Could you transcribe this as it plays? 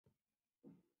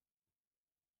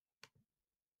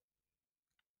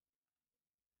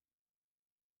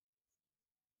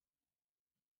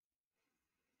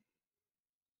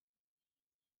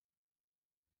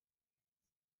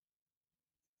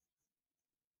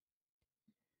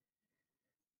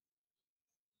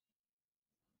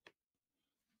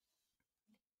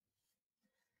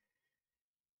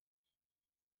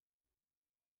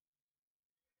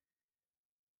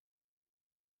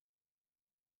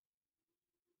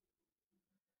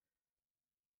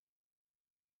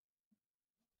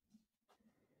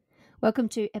Welcome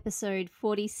to episode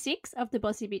 46 of the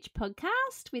Bossy Bitch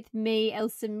podcast with me,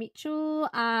 Elsa Mitchell.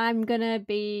 I'm going to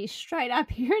be straight up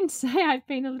here and say I've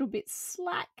been a little bit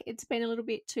slack. It's been a little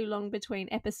bit too long between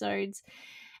episodes.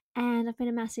 And I've been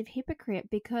a massive hypocrite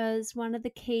because one of the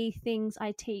key things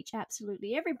I teach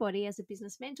absolutely everybody as a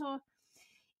business mentor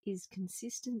is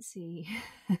consistency.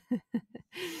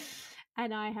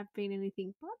 And I have been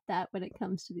anything but that when it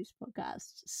comes to this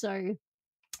podcast. So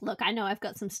look, I know I've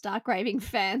got some stark raving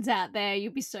fans out there.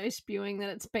 You'll be so spewing that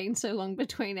it's been so long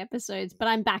between episodes, but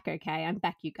I'm back, okay? I'm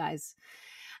back, you guys.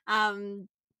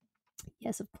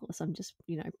 Yes, of course, I'm just,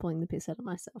 pulling the piss out of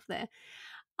myself there.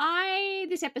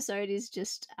 This episode is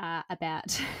just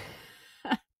about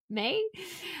me.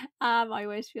 I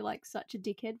always feel like such a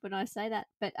dickhead when I say that,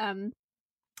 but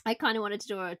I kind of wanted to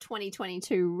do a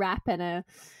 2022 wrap and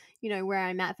where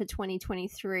I'm at for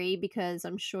 2023, because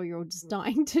I'm sure you're all just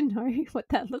dying to know what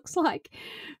that looks like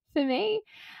for me.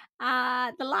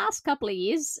 The last couple of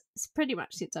years, it's pretty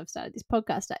much since I've started this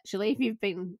podcast, actually. If you've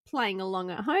been playing along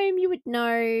at home, you would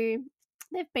know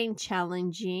they've been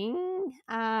challenging,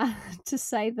 to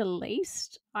say the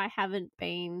least. I haven't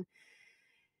been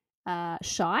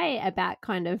shy about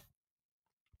kind of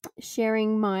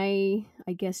sharing my,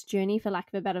 I guess, journey, for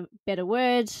lack of a better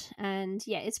word. And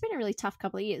yeah, it's been a really tough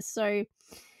couple of years. So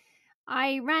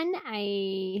I ran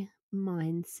a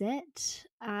mindset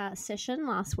session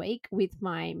last week with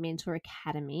my Mentor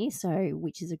Academy,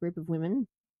 which is a group of women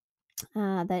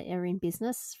that are in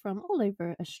business from all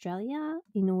over Australia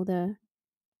in all the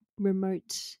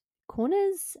remote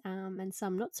corners, and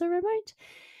some not so remote.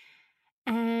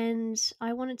 And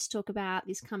I wanted to talk about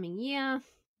this coming year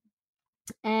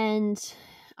and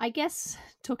I guess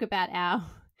talk about our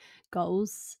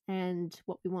goals and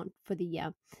what we want for the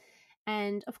year.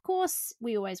 And of course,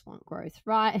 we always want growth,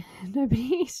 right?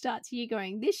 Nobody starts here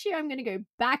going, this year I'm going to go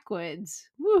backwards.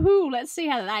 Woohoo, let's see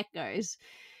how that goes.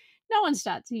 No one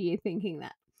starts here thinking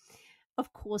that.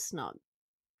 Of course not.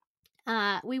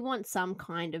 We want some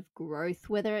kind of growth,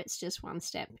 whether it's just one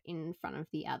step in front of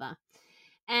the other.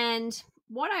 And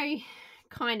what I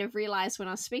kind of realized when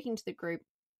I was speaking to the group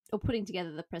or putting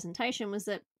together the presentation was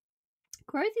that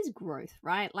growth is growth,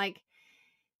 right? Like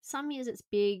some years it's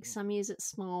big, some years it's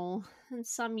small, and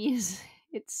some years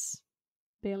it's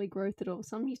barely growth at all.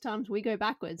 Sometimes we go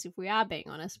backwards. If we are being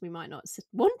honest, we might not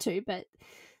want to, but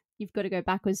you've got to go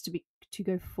backwards to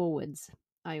go forwards.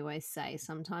 I always say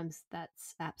sometimes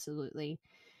that's absolutely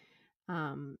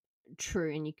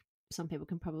true, and some people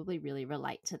can probably really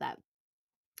relate to that.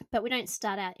 But we don't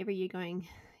start out every year going,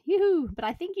 yoo-hoo, but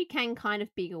I think you can kind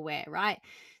of be aware, right?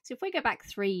 So if we go back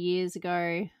 3 years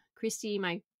ago, Christy,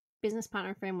 my business partner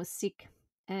and friend, was sick,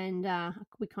 and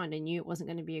we kind of knew it wasn't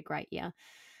going to be a great year.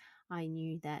 I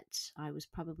knew that I was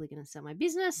probably going to sell my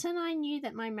business, and I knew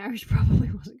that my marriage probably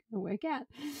wasn't going to work out.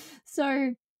 So,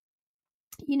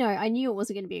 I knew it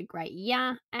wasn't going to be a great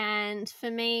year. And for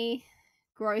me,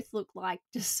 growth looked like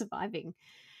just surviving.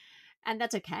 And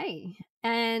that's okay.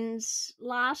 And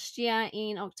last year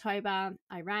in October,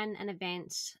 I ran an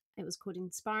event. It was called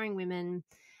Inspiring Women.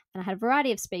 And I had a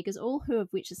variety of speakers, all who of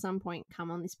which at some point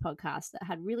come on this podcast, that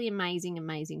had really amazing,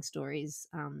 amazing stories,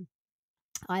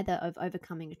 either of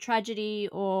overcoming a tragedy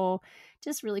or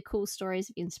just really cool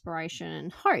stories of inspiration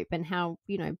and hope, and how,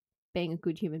 being a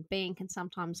good human being can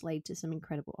sometimes lead to some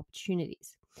incredible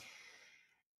opportunities.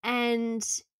 And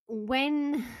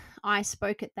when I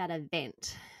spoke at that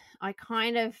event, I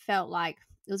kind of felt like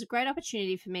it was a great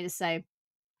opportunity for me to say,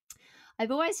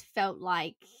 I've always felt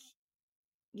like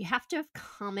you have to have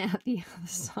come out the other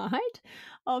side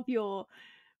of your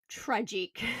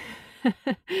tragic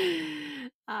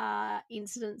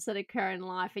incidents that occur in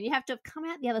life, and you have to have come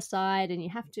out the other side, and you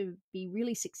have to be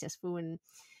really successful and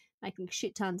making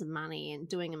shit tons of money and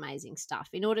doing amazing stuff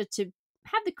in order to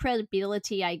have the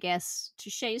credibility, I guess,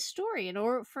 to share your story, and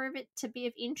or for it to be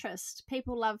of interest.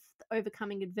 People love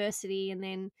overcoming adversity and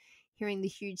then hearing the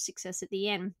huge success at the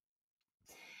end.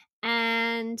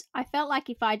 And I felt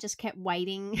like if I just kept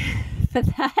waiting for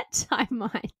that, I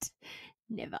might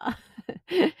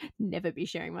never be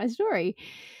sharing my story.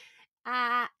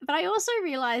 But I also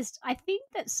realized, I think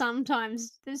that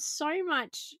sometimes there's so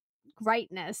much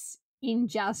greatness in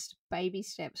just baby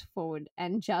steps forward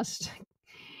and just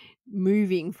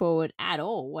moving forward at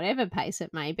all, whatever pace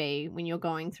it may be, when you're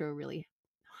going through a really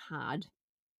hard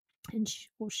and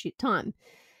or shit time.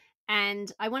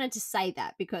 And I wanted to say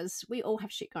that because we all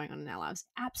have shit going on in our lives.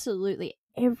 Absolutely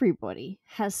everybody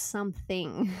has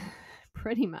something,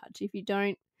 pretty much. If you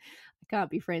don't, I can't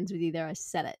be friends with you there. I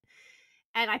said it.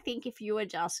 And I think if you are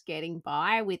just getting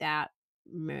by without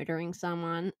murdering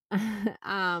someone,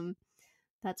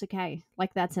 that's okay.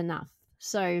 Like, that's enough.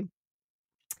 So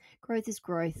growth is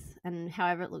growth, and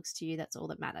however it looks to you, that's all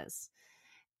that matters.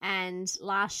 And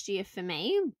last year for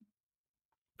me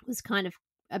was kind of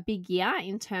a big year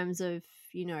in terms of,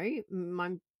 you know,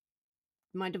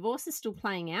 my divorce is still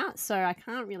playing out, so I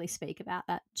can't really speak about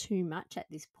that too much at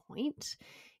this point.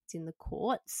 It's in the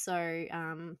courts, so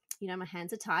you know, my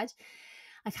hands are tied.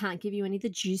 I can't give you any of the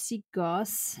juicy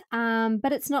goss,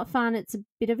 but it's not fun. It's a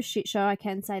bit of a shit show, I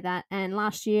can say that. And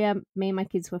last year, me and my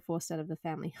kids were forced out of the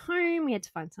family home. We had to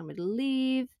find somewhere to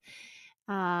live.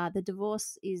 The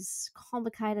divorce is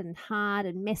complicated and hard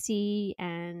and messy,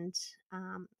 and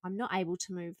I'm not able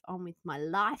to move on with my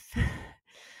life.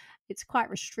 It's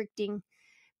quite restricting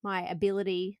my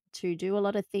ability to do a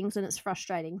lot of things, and it's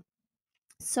frustrating.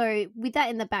 So with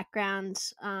that in the background,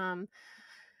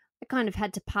 I kind of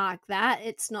had to park that.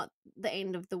 It's not the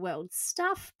end of the world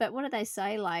stuff, but what do they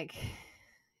say? Like,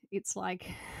 it's like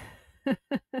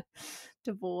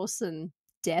divorce and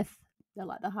death. They're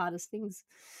like the hardest things.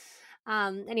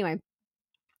 Anyway,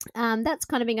 that's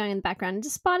kind of been going in the background. And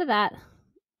despite of that,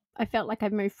 I felt like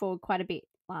I've moved forward quite a bit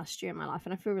last year in my life,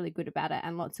 and I feel really good about it,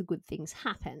 and lots of good things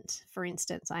happened. For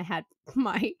instance, I had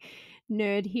my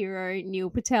nerd hero Neil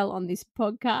Patel on this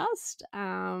podcast.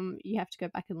 You have to go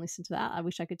back and listen to that. I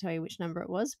wish I could tell you which number it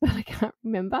was, but I can't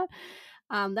remember.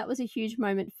 That was a huge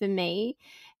moment for me,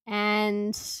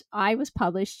 and I was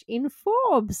published in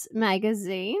Forbes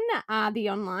magazine, the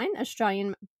online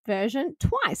Australian version,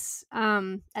 twice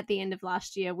at the end of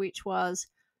last year, which was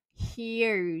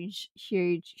huge.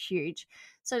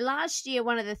 So last year,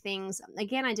 one of the things,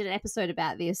 again, I did an episode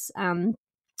about this,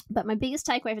 but my biggest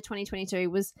takeaway for 2022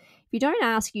 was, if you don't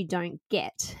ask, you don't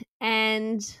get.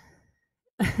 And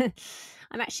I'm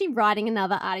actually writing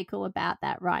another article about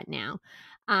that right now,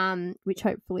 which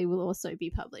hopefully will also be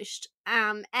published.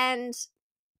 And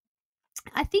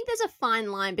I think there's a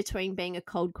fine line between being a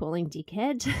cold calling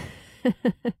dickhead.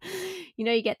 You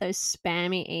know, you get those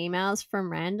spammy emails from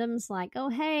randoms like, oh,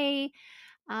 hey,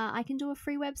 I can do a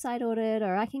free website audit,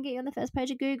 or I can get you on the first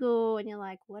page of Google. And you're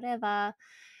like, whatever.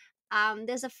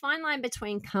 There's a fine line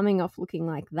between coming off looking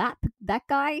like that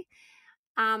guy,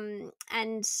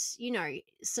 and, you know,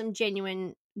 some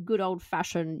genuine, good old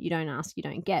fashioned, you don't ask, you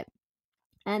don't get.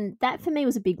 And that for me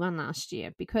was a big one last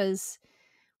year, because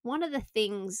one of the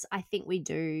things I think we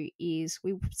do is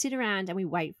we sit around and we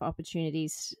wait for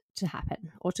opportunities to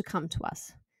happen or to come to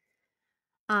us.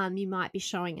 You might be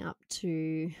showing up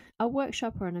to a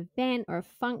workshop or an event or a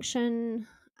function,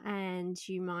 and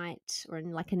you might, or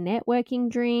in like a networking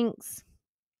drinks,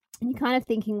 and you're kind of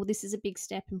thinking, well, this is a big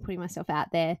step in putting myself out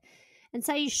there. And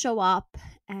say you show up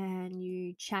and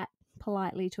you chat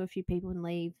politely to a few people and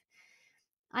leave.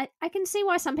 I can see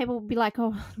why some people would be like,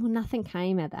 oh, well, nothing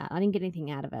came of that. I didn't get anything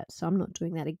out of it, so I'm not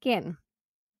doing that again.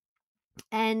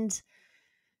 And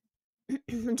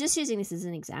I'm just using this as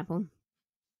an example.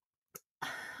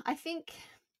 I think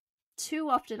too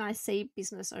often I see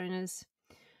business owners,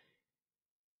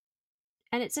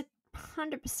 and it's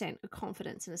 100% a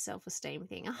confidence and a self-esteem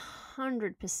thing,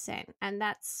 100%. And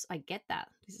that's, I get that.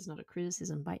 This is not a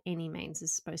criticism by any means.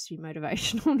 It's supposed to be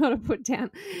motivational, not a put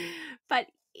down. But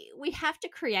we have to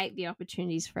create the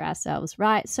opportunities for ourselves,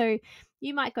 right? So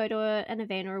you might go to an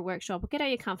event or a workshop or get out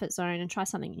of your comfort zone and try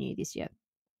something new this year.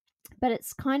 But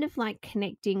it's kind of like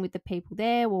connecting with the people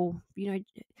there. Well, you know,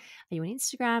 are you on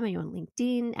Instagram? Are you on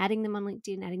LinkedIn? Adding them on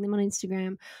LinkedIn, adding them on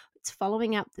Instagram. It's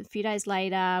following up a few days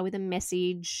later with a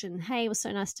message and, hey, it was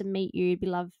so nice to meet you. It'd be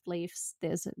lovely if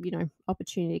there's a, you know,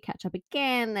 opportunity to catch up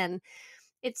again. And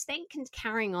it's then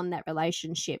carrying on that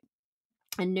relationship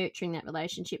and nurturing that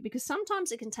relationship, because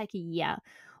sometimes it can take a year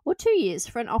or 2 years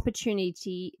for an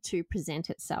opportunity to present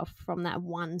itself from that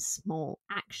one small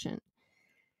action.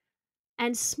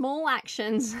 And small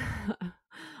actions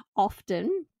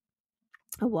often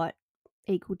are what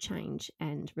equal change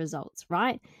and results,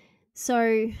 right?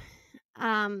 So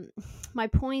my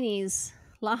point is,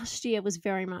 last year was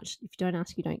very much, if you don't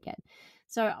ask, you don't get.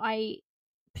 So I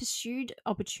pursued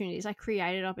opportunities. I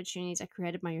created opportunities. I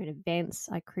created my own events.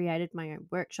 I created my own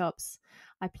workshops.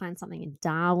 I planned something in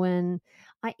Darwin.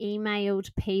 I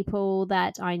emailed people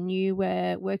that I knew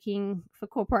were working for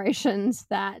corporations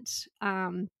that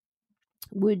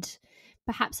would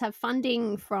perhaps have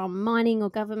funding from mining or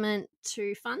government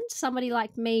to fund somebody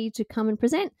like me to come and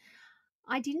present.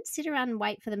 I didn't sit around and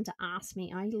wait for them to ask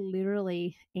me. I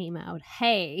literally emailed,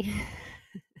 hey,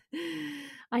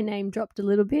 I name dropped a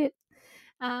little bit.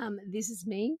 This is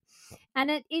me. And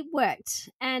it worked.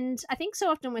 And I think so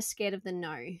often we're scared of the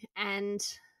no. And,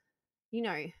 you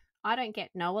know, I don't get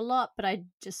no a lot, but I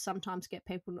just sometimes get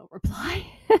people not reply.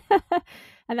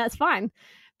 And that's fine.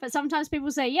 But sometimes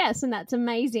people say yes, and that's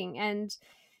amazing. And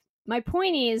my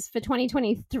point is for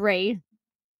 2023,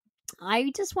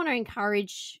 I just want to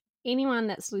encourage anyone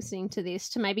that's listening to this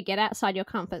to maybe get outside your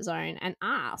comfort zone and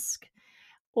ask,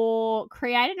 or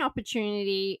create an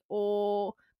opportunity,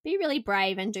 or be really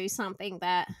brave and do something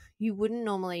that you wouldn't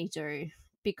normally do.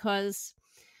 Because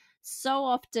so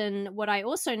often, what I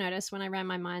also noticed when I ran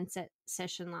my mindset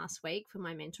session last week for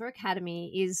my Mentor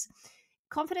Academy is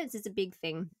confidence is a big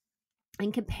thing,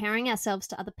 and comparing ourselves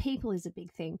to other people is a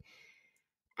big thing.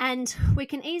 And we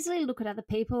can easily look at other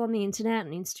people on the internet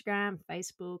and Instagram,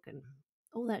 Facebook, and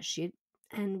all that shit,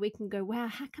 and we can go, wow,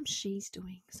 how come she's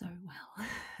doing so well?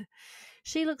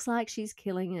 She looks like she's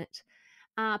killing it.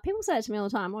 People say it to me all the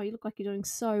time, oh, you look like you're doing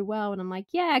so well. And I'm like,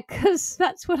 yeah, because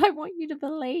that's what I want you to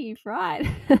believe, right?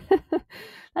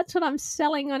 That's what I'm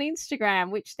selling on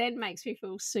Instagram, which then makes me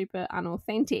feel super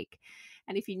unauthentic.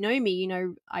 And if you know me, you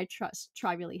know I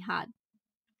try really hard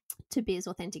to be as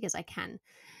authentic as I can.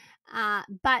 And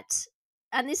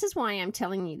this is why I'm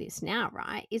telling you this now,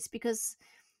 right? It's because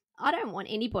I don't want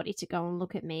anybody to go and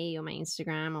look at me or my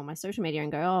Instagram or my social media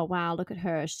and go, oh, wow, look at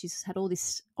her. She's had all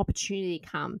this opportunity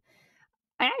come.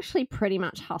 I actually pretty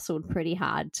much hustled pretty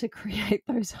hard to create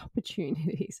those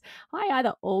opportunities. I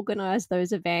either organize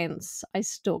those events, I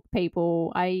stalk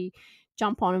people, I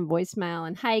jump on a voicemail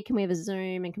and, hey, can we have a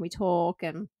Zoom and can we talk?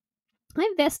 And I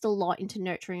invest a lot into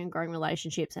nurturing and growing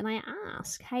relationships. And I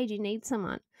ask, hey, do you need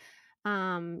someone?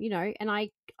 And I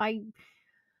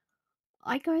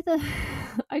go the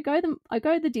I go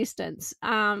the distance.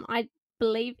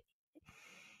 Believe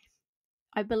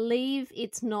I believe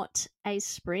it's not a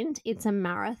sprint, it's a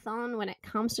marathon when it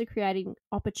comes to creating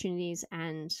opportunities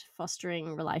and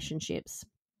fostering relationships,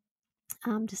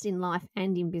 just in life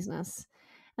and in business.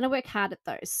 And I work hard at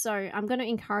those. So I'm going to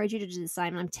encourage you to do the same.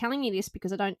 And I'm telling you this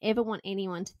because I don't ever want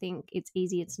anyone to think it's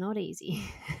easy. It's not easy.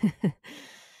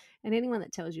 And anyone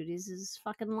that tells you it is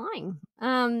fucking lying.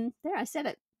 There, I said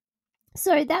it.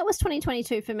 So that was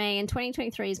 2022 for me, and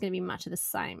 2023 is going to be much of the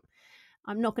same.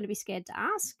 I'm not going to be scared to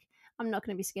ask. I'm not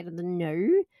going to be scared of the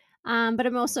no, but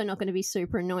I'm also not going to be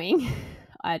super annoying.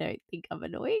 I don't think I'm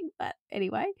annoying, but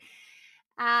anyway.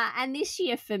 And this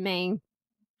year for me,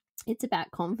 it's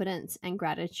about confidence and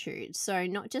gratitude. So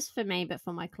not just for me, but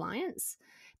for my clients,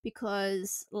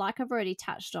 because like I've already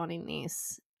touched on in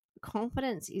this,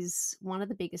 confidence is one of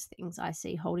the biggest things I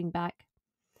see holding back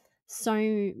so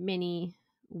many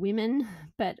women,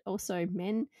 but also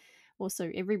men,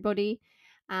 also everybody,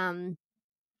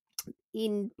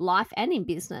 in life and in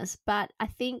business. But I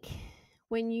think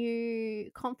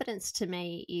confidence to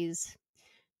me is,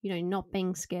 not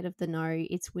being scared of the no.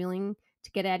 It's willing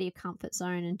to get out of your comfort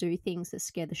zone and do things that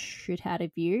scare the shit out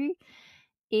of you.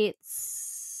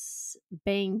 It's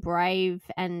being brave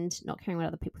and not caring what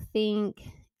other people think.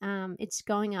 It's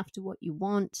going after what you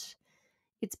want.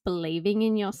 It's believing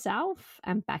in yourself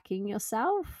and backing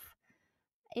yourself.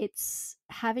 It's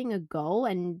having a goal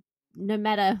and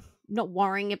not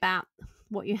worrying about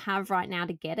what you have right now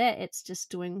to get it. It's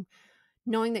just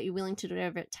knowing that you're willing to do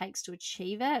whatever it takes to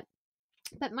achieve it.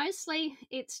 But mostly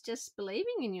it's just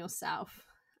believing in yourself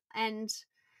and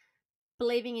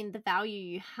believing in the value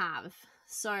you have.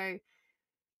 So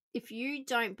if you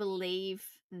don't believe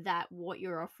that what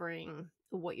you're offering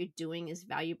or what you're doing is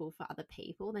valuable for other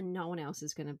people, then no one else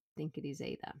is going to think it is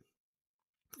either.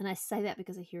 And I say that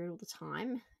because I hear it all the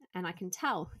time. And I can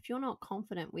tell if you're not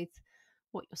confident with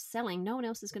what you're selling, no one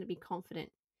else is going to be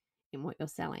confident in what you're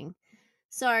selling.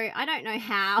 So I don't know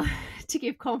how to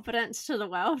give confidence to the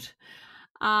world.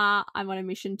 I'm on a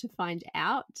mission to find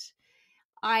out.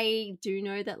 I do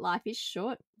know that life is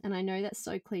short, and I know that's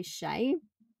so cliche,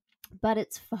 but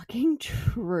it's fucking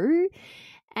true.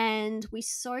 And we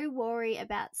so worry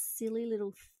about silly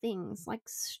little things, like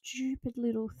stupid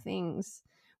little things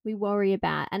we worry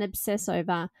about and obsess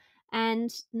over,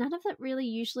 and none of it really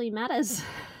usually matters.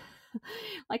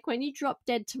 Like when you drop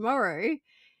dead tomorrow,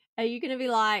 are you going to be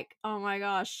like, oh my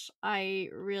gosh,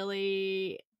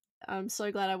 I'm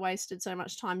so glad I wasted so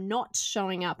much time not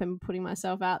showing up and putting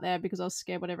myself out there because I was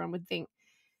scared what everyone would think?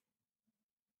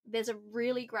 There's a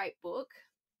really great book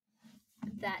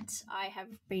that I have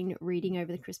been reading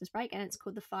over the Christmas break, and it's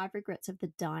called The 5 Regrets of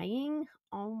the Dying.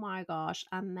 Oh my gosh,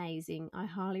 amazing. I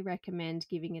highly recommend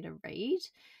giving it a read.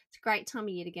 It's a great time of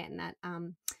year to get in that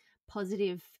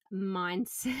positive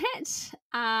mindset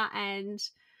and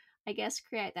I guess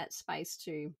create that space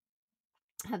to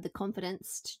have the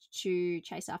confidence to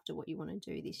chase after what you want to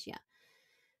do this year.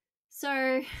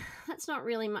 So that's not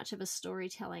really much of a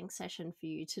storytelling session for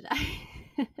you today.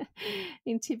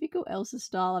 In typical Elsa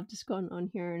style, I've just gone on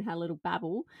here and had a little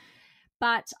babble.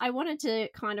 But I wanted to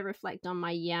kind of reflect on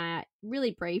my year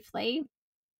really briefly.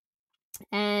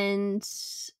 And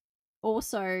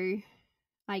also,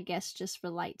 I guess, just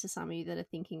relate to some of you that are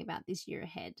thinking about this year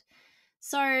ahead.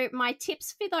 So, my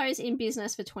tips for those in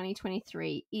business for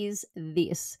 2023 is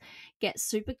this: get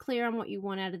super clear on what you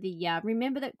want out of the year.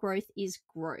 Remember that growth is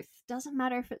growth. Doesn't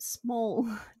matter if it's small,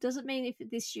 doesn't mean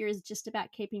if this year is just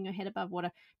about keeping your head above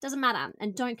water. Doesn't matter.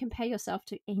 And don't compare yourself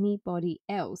to anybody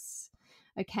else.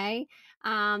 Okay.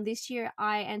 This year,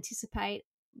 I anticipate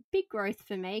big growth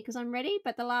for me because I'm ready,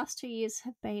 but the last 2 years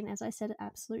have been, as I said, an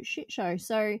absolute shit show.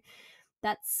 So,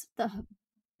 that's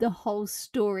the whole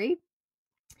story.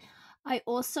 I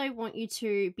also want you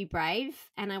to be brave,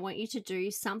 and I want you to do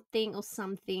something or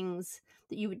some things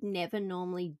that you would never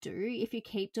normally do. If you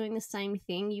keep doing the same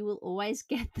thing, you will always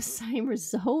get the same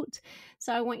result.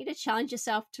 So I want you to challenge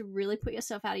yourself to really put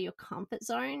yourself out of your comfort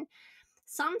zone.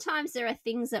 Sometimes there are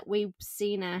things that we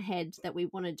see in our head that we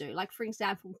want to do. Like, for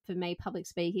example, for me, public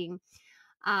speaking.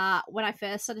 When I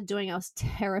first started doing it, I was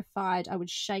terrified. I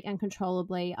would shake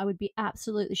uncontrollably. I would be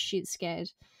absolutely shit scared.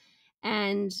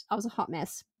 And I was a hot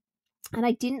mess. And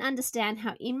I didn't understand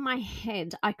how in my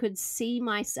head I could see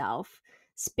myself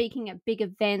speaking at big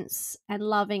events and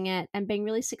loving it and being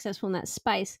really successful in that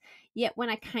space. Yet when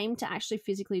I came to actually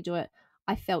physically do it,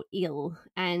 I felt ill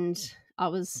and I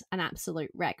was an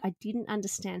absolute wreck. I didn't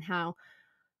understand how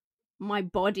my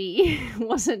body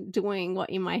wasn't doing what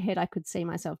in my head I could see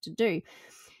myself to do.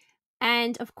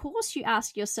 And of course, you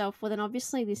ask yourself, well, then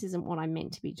obviously this isn't what I'm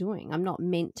meant to be doing. I'm not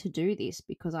meant to do this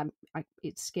because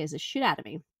it scares the shit out of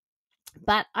me.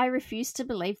 But I refused to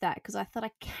believe that because I thought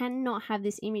I cannot have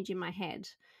this image in my head.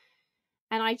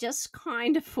 And I just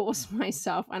kind of forced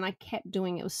myself and I kept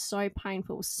doing it. It was so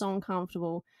painful. It was so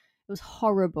uncomfortable. It was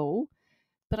horrible.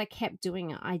 But I kept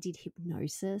doing it. I did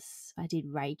hypnosis. I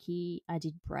did Reiki. I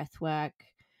did breath work.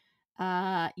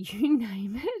 You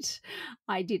name it.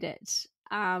 I did it.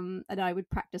 And I would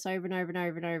practice over and over and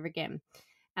over and over again.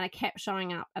 And I kept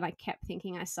showing up and I kept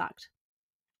thinking I sucked.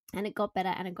 And it got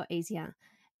better and it got easier.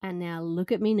 And now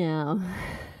look at me now.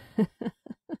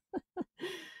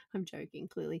 I'm joking,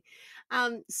 clearly.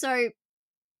 So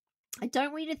I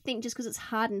don't want you to think just because it's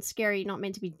hard and scary, you're not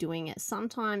meant to be doing it.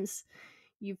 Sometimes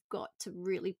you've got to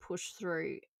really push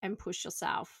through and push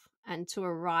yourself and to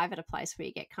arrive at a place where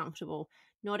you get comfortable.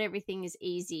 Not everything is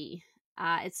easy.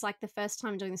 It's like the first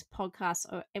time doing this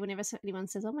podcast, or whenever anyone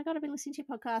says, oh my God, I've been listening to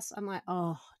your podcast, I'm like,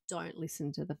 oh, don't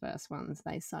listen to the first ones.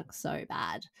 They suck so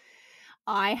bad.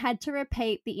 I had to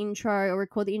repeat the intro or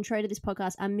record the intro to this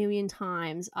podcast a million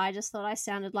times. I just thought I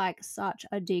sounded like such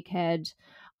a dickhead.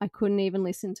 I couldn't even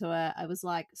listen to it. I was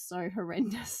like so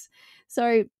horrendous.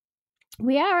 So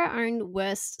we are our own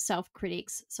worst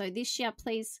self-critics. So this year,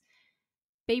 please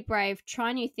be brave,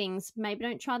 try new things. Maybe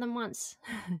don't try them once.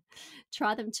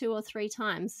 Try them 2 or 3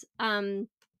 times. And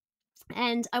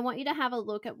I want you to have a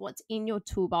look at what's in your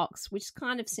toolbox, which is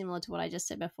kind of similar to what I just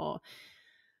said before.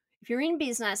 If you're in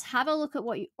business, have a look at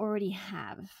what you already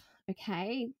have.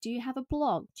 Okay. Do you have a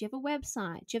blog? Do you have a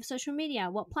website? Do you have social media?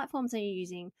 What platforms are you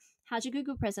using? How's your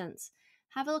Google presence?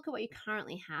 Have a look at what you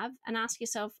currently have and ask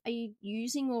yourself, are you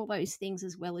using all those things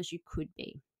as well as you could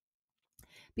be?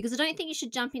 Because I don't think you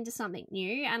should jump into something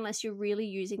new unless you're really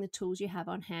using the tools you have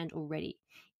on hand already.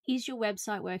 Is your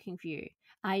website working for you?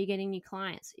 Are you getting new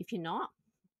clients? If you're not,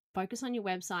 focus on your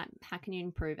website. How can you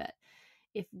improve it?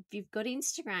 If you've got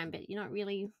Instagram, but you're not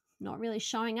really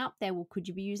showing up there, well, could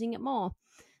you be using it more?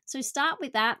 So start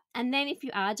with that. And then if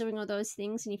you are doing all those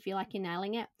things and you feel like you're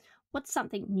nailing it, what's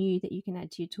something new that you can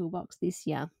add to your toolbox this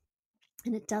year?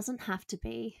 And it doesn't have to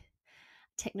be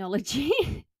technology.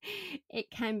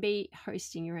 It can be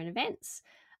hosting your own events,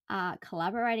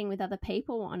 collaborating with other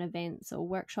people on events or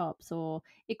workshops, or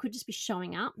it could just be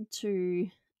showing up to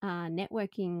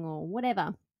networking or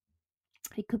whatever.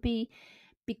 It could be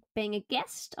being a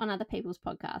guest on other people's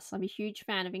podcasts. I'm a huge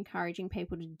fan of encouraging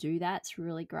people to do that. It's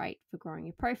really great for growing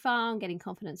your profile and getting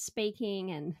confidence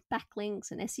speaking and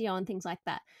backlinks and SEO and things like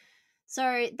that.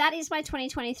 So that is my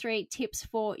 2023 tips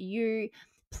for you.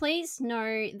 Please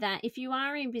know that if you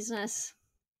are in business,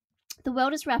 the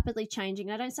world is rapidly changing.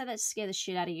 I don't say that to scare the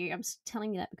shit out of you. I'm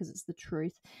telling you that because it's the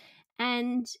truth.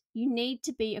 And you need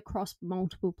to be across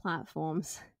multiple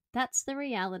platforms. That's the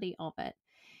reality of it.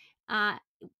 A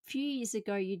few years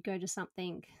ago, you'd go to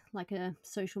something like a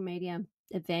social media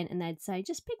event and they'd say,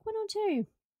 just pick 1 or 2.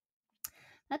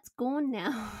 That's gone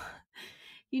now.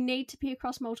 You need to be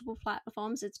across multiple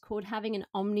platforms. It's called having an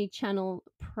omni-channel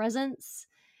presence.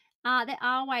 There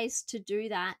are ways to do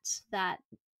that,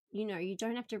 you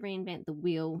don't have to reinvent the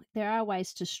wheel. There are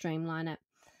ways to streamline it.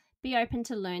 Be open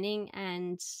to learning,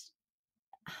 and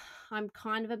I'm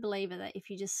kind of a believer that if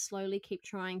you just slowly keep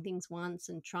trying things once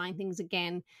and trying things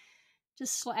again,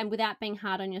 and without being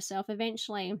hard on yourself,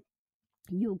 eventually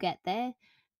You'll get there.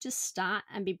 Just start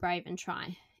and be brave and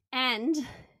try. And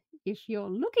if you're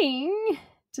looking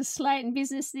to slay in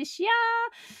business this year,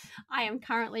 I am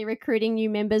currently recruiting new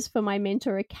members for my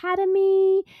Mentor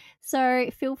Academy. So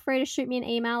feel free to shoot me an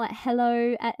email at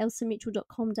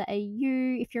hello@elsamitchell.com.au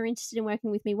if you're interested in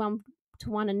working with me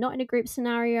one-to-one and not in a group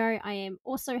scenario. I am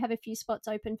also have a few spots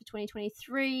open for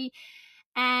 2023,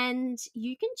 and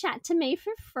you can chat to me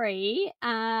for free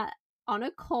on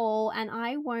a call, and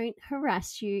I won't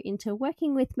harass you into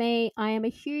working with me. I am a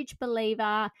huge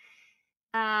believer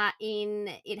in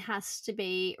it has to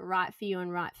be right for you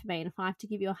and right for me. And if I have to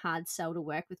give you a hard sell to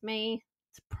work with me,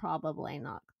 it's probably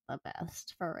not the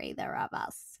best for either of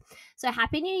us. So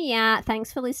happy new year.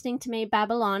 Thanks for listening to me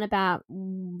babble on about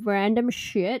random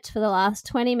shit for the last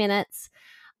 20 minutes.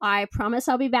 I promise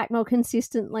I'll be back more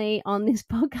consistently on this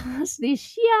podcast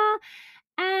this year.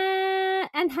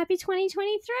 And happy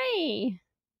 2023.